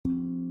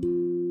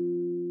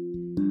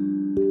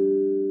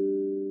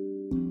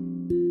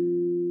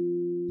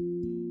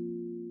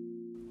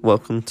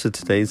Welcome to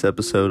today's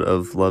episode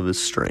of Love is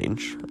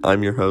Strange.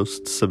 I'm your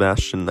host,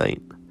 Sebastian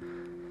Knight.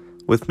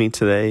 With me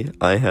today,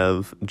 I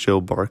have Jill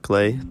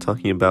Barclay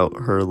talking about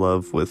her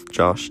love with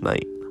Josh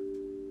Knight.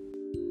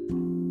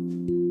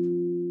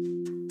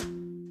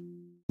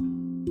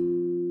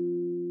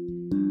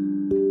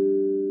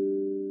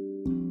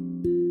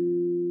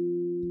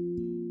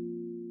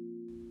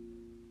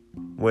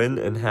 When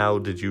and how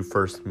did you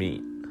first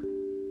meet?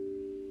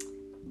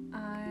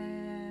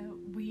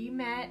 We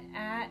met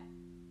at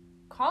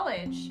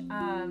college.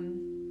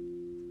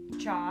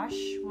 Josh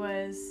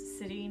was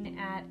sitting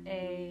at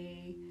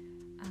a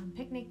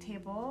picnic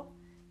table.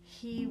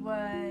 He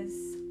was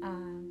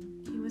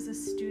a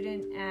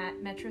student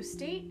at Metro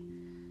State.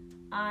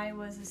 I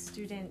was a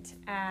student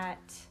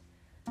at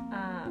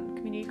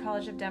Community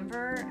College of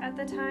Denver at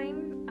the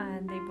time,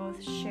 and they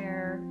both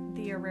share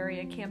the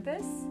Auraria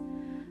campus.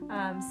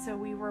 So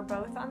we were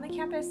both on the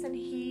campus, and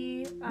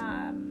he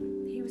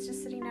was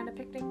just sitting at a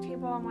picnic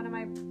table on one of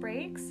my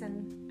breaks,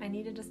 and I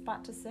needed a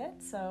spot to sit,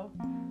 so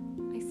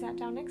I sat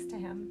down next to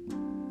him.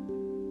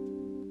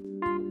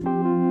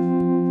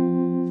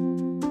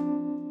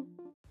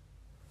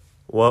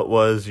 What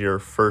was your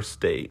first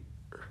date?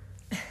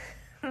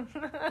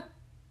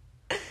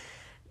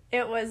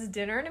 It was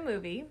dinner and a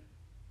movie.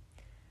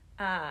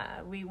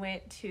 We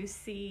went to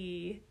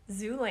see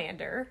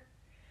Zoolander,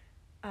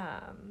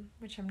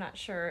 which I'm not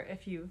sure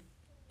if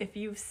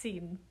you've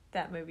seen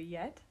that movie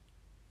yet,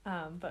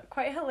 but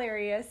quite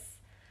hilarious,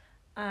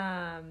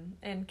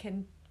 and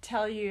can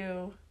tell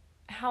you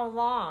how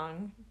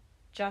long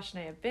Josh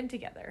and I have been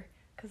together,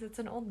 because it's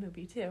an old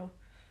movie too.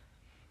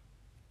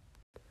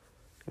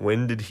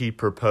 When did he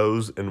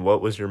propose, and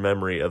what was your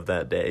memory of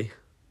that day?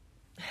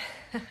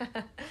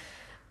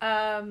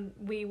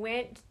 We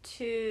went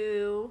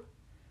to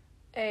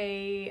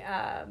a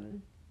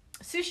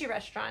sushi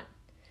restaurant,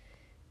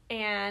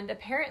 and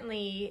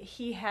apparently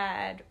he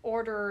had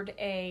ordered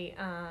a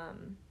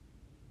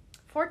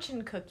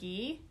fortune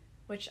cookie,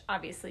 which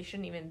obviously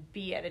shouldn't even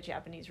be at a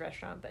Japanese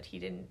restaurant, but he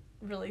didn't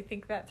really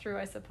think that through,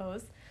 I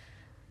suppose.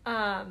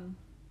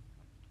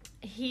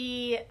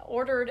 He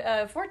ordered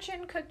a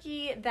fortune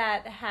cookie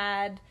that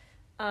had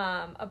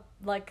the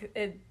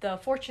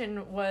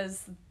fortune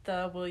was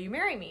the "Will you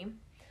marry me?"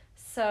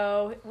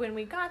 So when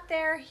we got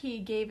there, he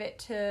gave it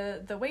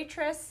to the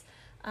waitress.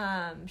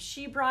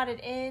 She brought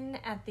it in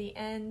at the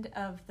end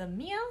of the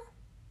meal,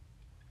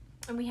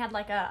 and we had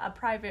like a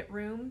private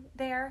room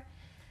there.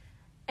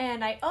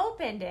 And I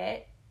opened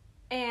it,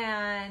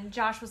 and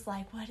Josh was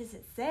like, "What does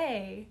it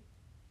say?"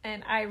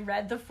 And I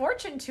read the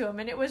fortune to him,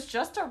 and it was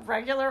just a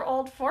regular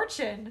old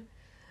fortune.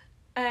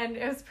 And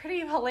it was pretty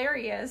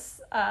hilarious,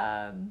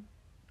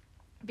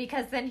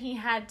 because then he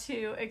had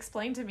to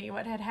explain to me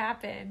what had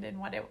happened and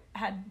what it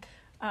had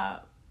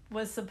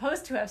was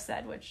supposed to have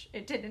said, which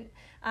it didn't.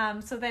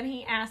 So then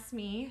he asked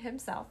me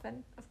himself,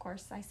 and of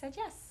course I said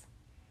yes.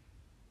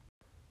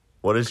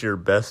 What is your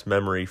best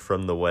memory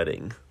from the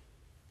wedding?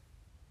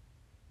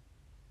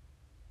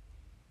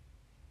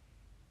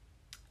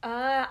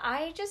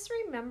 I just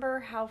remember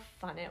how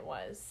fun it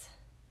was.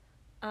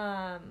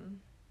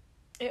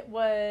 It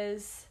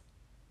was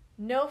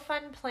no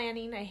fun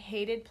planning. I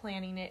hated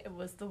planning it. It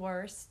was the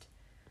worst.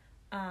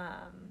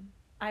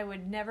 I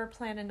would never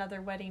plan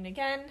another wedding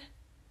again.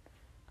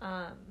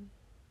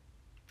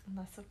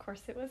 Unless, of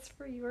course, it was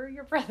for you or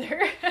your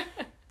brother.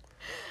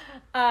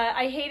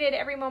 I hated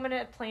every moment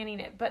of planning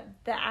it, but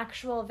the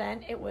actual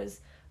event, it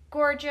was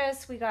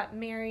gorgeous. We got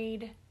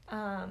married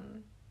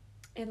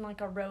in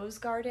like a rose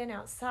garden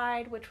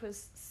outside, which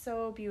was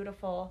so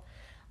beautiful.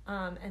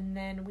 And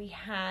then we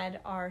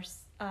had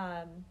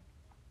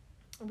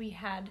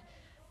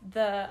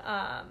the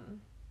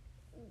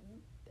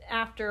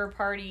after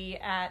party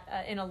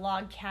in a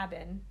log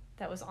cabin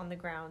that was on the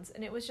grounds,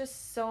 and it was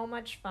just so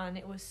much fun.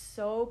 It was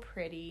so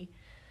pretty.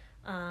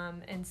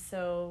 And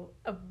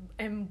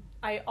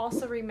I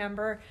also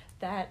remember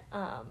that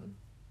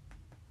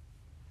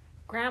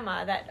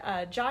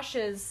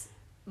Josh's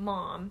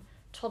mom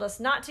told us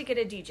not to get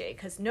a DJ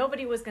because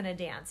nobody was going to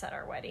dance at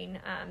our wedding,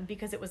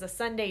 because it was a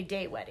Sunday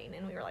day wedding,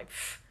 and we were like,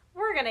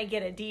 we're going to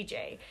get a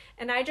DJ.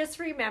 And I just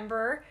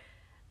remember,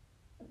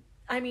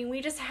 we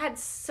just had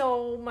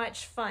so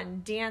much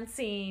fun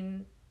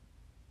dancing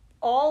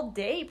all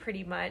day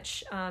pretty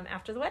much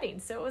after the wedding,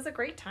 so it was a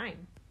great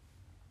time.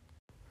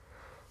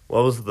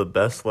 What was the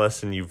best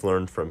lesson you've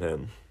learned from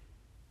him?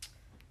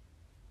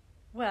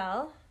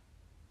 Well,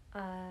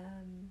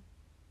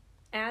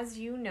 as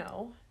you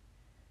know,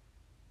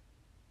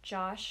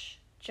 Josh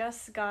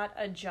just got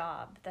a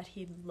job that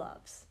he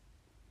loves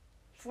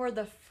for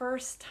the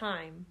first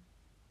time,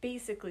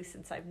 basically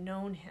since I've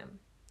known him.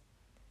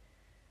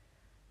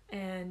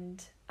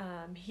 And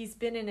he's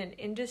been in an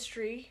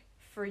industry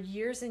for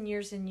years and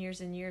years and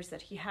years and years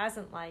that he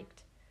hasn't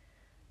liked,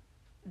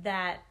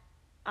 that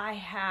I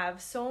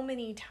have so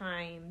many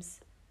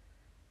times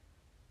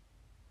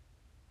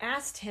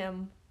asked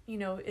him,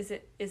 is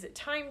it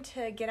time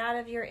to get out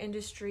of your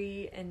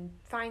industry and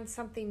find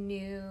something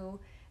new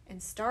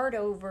and start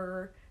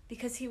over,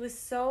 because he was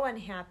so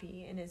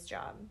unhappy in his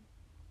job.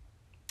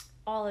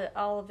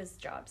 all of his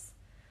jobs.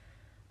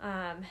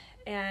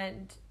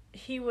 And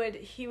he would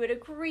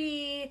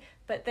agree,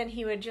 but then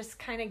he would just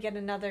kind of get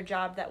another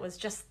job that was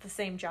just the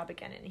same job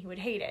again, and he would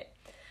hate it.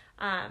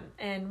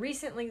 And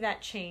recently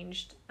that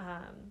changed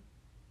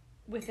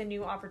with a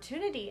new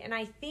opportunity. And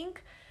I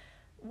think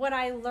what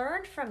I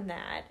learned from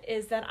that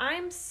is that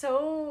I'm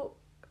so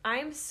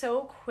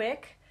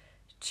quick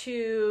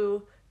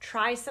to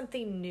try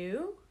something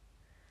new.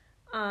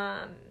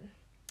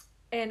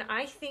 And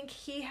I think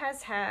he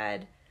has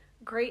had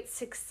great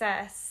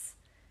success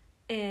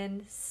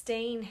in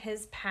staying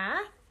his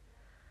path,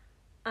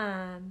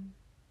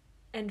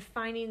 and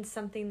finding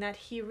something that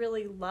he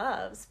really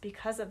loves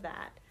because of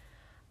that.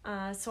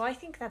 So I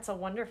think that's a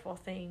wonderful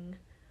thing.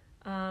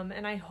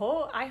 And I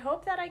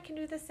hope that I can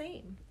do the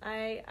same.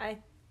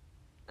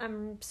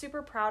 I'm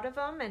super proud of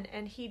him,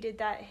 and he did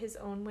that his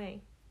own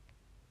way.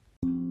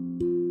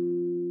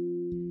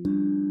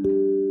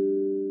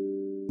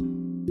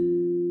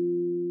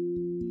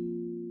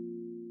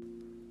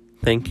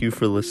 Thank you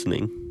for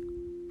listening.